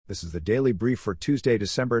This is the Daily Brief for Tuesday,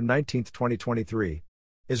 December 19, 2023.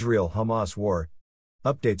 Israel-Hamas war.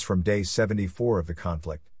 Updates from day 74 of the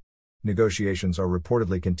conflict. Negotiations are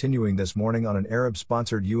reportedly continuing this morning on an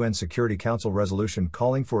Arab-sponsored UN Security Council resolution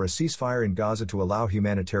calling for a ceasefire in Gaza to allow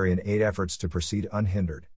humanitarian aid efforts to proceed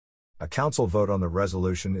unhindered. A council vote on the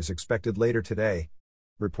resolution is expected later today.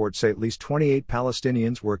 Reports say at least 28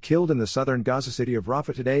 Palestinians were killed in the southern Gaza city of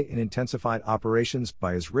Rafah today in intensified operations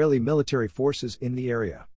by Israeli military forces in the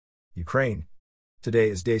area. Ukraine. Today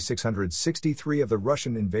is day 663 of the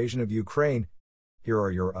Russian invasion of Ukraine. Here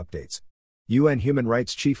are your updates. UN Human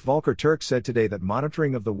Rights Chief Volker Turk said today that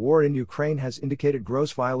monitoring of the war in Ukraine has indicated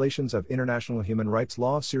gross violations of international human rights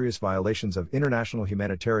law, serious violations of international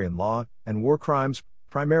humanitarian law, and war crimes,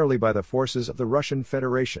 primarily by the forces of the Russian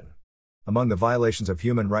Federation. Among the violations of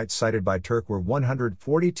human rights cited by Turk were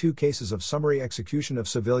 142 cases of summary execution of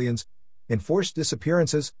civilians, enforced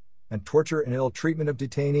disappearances, and torture and ill treatment of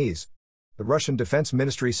detainees. The Russian Defense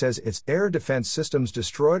Ministry says its air defense systems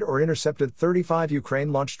destroyed or intercepted 35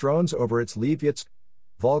 Ukraine-launched drones over its Lviv,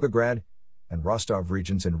 Volgograd, and Rostov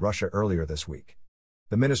regions in Russia earlier this week.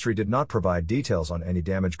 The ministry did not provide details on any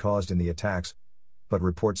damage caused in the attacks, but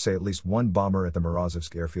reports say at least one bomber at the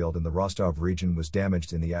Morozovsk airfield in the Rostov region was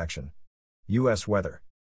damaged in the action. U.S. weather.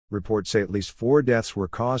 Reports say at least 4 deaths were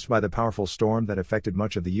caused by the powerful storm that affected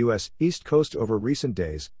much of the U.S. East Coast over recent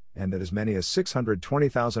days, and that as many as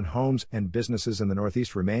 620,000 homes and businesses in the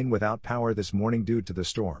Northeast remain without power this morning due to the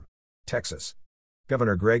storm. Texas.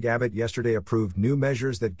 Governor Greg Abbott yesterday approved new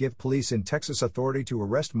measures that give police in Texas authority to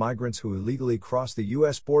arrest migrants who illegally cross the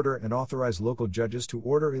U.S. border and authorize local judges to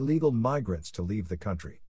order illegal migrants to leave the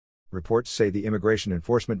country. Reports say the immigration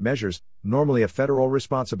enforcement measures, normally a federal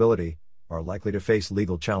responsibility, are likely to face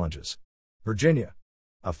legal challenges. Virginia.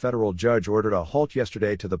 A federal judge ordered a halt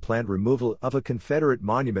yesterday to the planned removal of a Confederate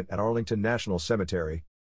monument at Arlington National Cemetery.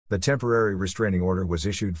 The temporary restraining order was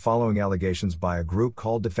issued following allegations by a group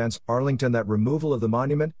called Defense Arlington that removal of the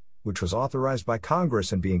monument, which was authorized by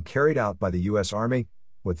Congress and being carried out by the U.S. Army,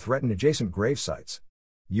 would threaten adjacent grave sites.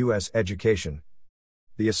 U.S. education.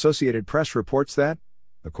 The Associated Press reports that,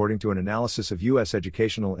 according to an analysis of U.S.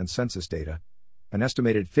 educational and census data, an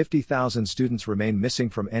estimated 50,000 students remain missing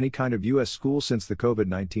from any kind of U.S. school since the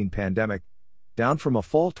COVID-19 pandemic, down from a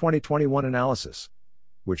fall 2021 analysis,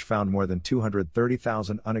 which found more than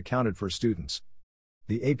 230,000 unaccounted for students.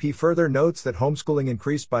 The AP further notes that homeschooling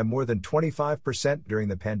increased by more than 25% during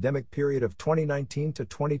the pandemic period of 2019 to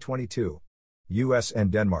 2022. U.S.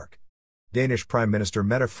 and Denmark. Danish Prime Minister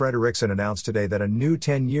Mette Frederiksen announced today that a new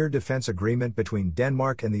 10-year defense agreement between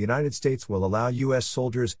Denmark and the United States will allow U.S.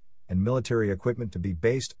 soldiers and military equipment to be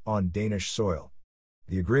based on Danish soil.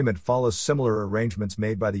 The agreement follows similar arrangements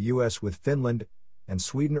made by the U.S. with Finland and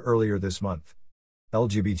Sweden earlier this month.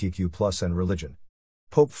 LGBTQ+ and religion.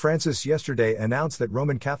 Pope Francis yesterday announced that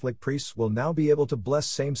Roman Catholic priests will now be able to bless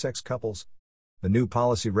same-sex couples. The new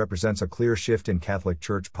policy represents a clear shift in Catholic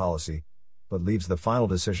Church policy, but leaves the final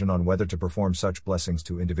decision on whether to perform such blessings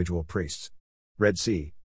to individual priests. Red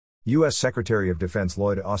Sea. U.S. Secretary of Defense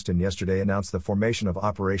Lloyd Austin yesterday announced the formation of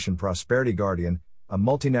Operation Prosperity Guardian, a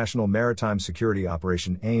multinational maritime security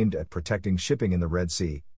operation aimed at protecting shipping in the Red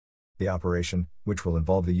Sea. The operation, which will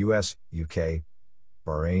involve the U.S., UK,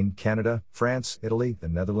 Bahrain, Canada, France, Italy, the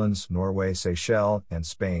Netherlands, Norway, Seychelles, and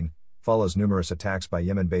Spain, follows numerous attacks by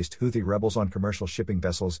Yemen-based Houthi rebels on commercial shipping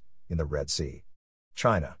vessels in the Red Sea.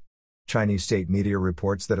 China. Chinese state media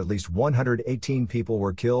reports that at least 118 people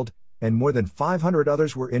were killed, and more than 500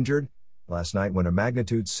 others were injured last night when a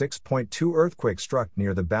magnitude 6.2 earthquake struck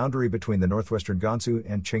near the boundary between the northwestern Gansu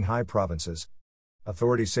and Qinghai provinces.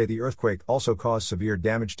 Authorities say the earthquake also caused severe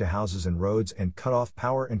damage to houses and roads and cut off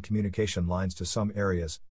power and communication lines to some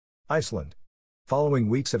areas. Iceland. Following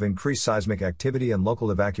weeks of increased seismic activity and local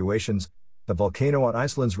evacuations, the volcano on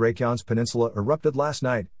Iceland's Reykjanes Peninsula erupted last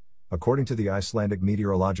night, according to the Icelandic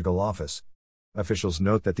Meteorological Office. Officials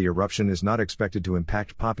note that the eruption is not expected to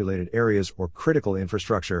impact populated areas or critical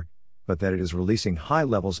infrastructure, but that it is releasing high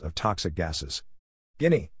levels of toxic gases.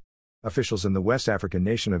 Guinea. Officials in the West African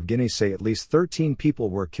nation of Guinea say at least 13 people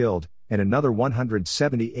were killed and another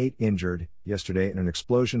 178 injured yesterday in an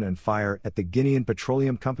explosion and fire at the Guinean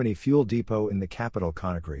Petroleum Company fuel depot in the capital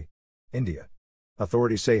Conakry. India.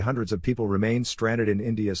 Authorities say hundreds of people remain stranded in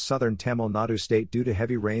India's southern Tamil Nadu state due to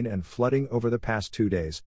heavy rain and flooding over the past 2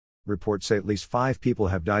 days. Reports say at least 5 people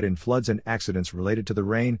have died in floods and accidents related to the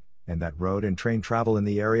rain, and that road and train travel in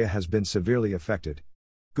the area has been severely affected.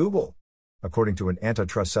 Google. According to an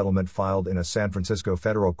antitrust settlement filed in a San Francisco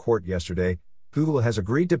federal court yesterday, Google has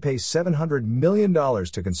agreed to pay $700 million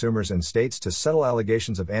to consumers and states to settle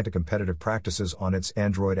allegations of anti-competitive practices on its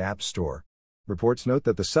Android App Store. Reports note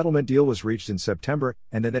that the settlement deal was reached in September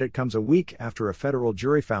and that it comes a week after a federal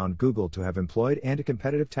jury found Google to have employed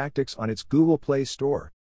anti-competitive tactics on its Google Play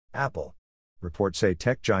Store. Apple. Reports say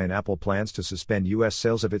tech giant Apple plans to suspend U.S.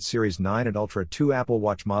 sales of its Series 9 and Ultra 2 Apple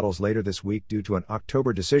Watch models later this week due to an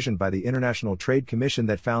October decision by the International Trade Commission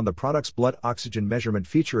that found the product's blood oxygen measurement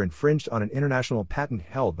feature infringed on an international patent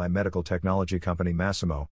held by medical technology company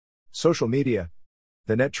Masimo. Social media.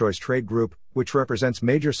 The NetChoice Trade Group, which represents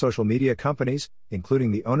major social media companies,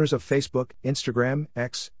 including the owners of Facebook, Instagram,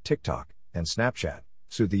 X, TikTok, and Snapchat,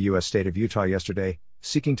 sued the U.S. state of Utah yesterday,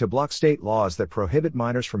 seeking to block state laws that prohibit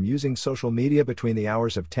minors from using social media between the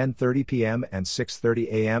hours of 10:30 p.m. and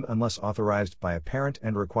 6:30 a.m. unless authorized by a parent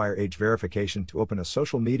and require age verification to open a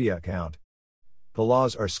social media account. The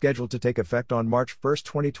laws are scheduled to take effect on March 1,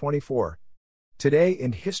 2024. Today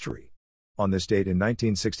in history. On this date in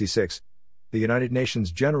 1966, the United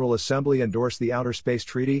Nations General Assembly endorsed the Outer Space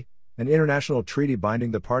Treaty, an international treaty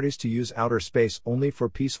binding the parties to use outer space only for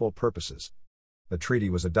peaceful purposes. The treaty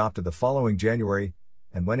was adopted the following January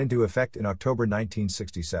and went into effect in October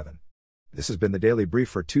 1967. This has been the Daily Brief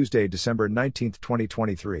for Tuesday, December 19,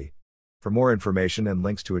 2023. For more information and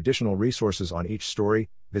links to additional resources on each story,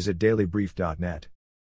 visit dailybrief.net.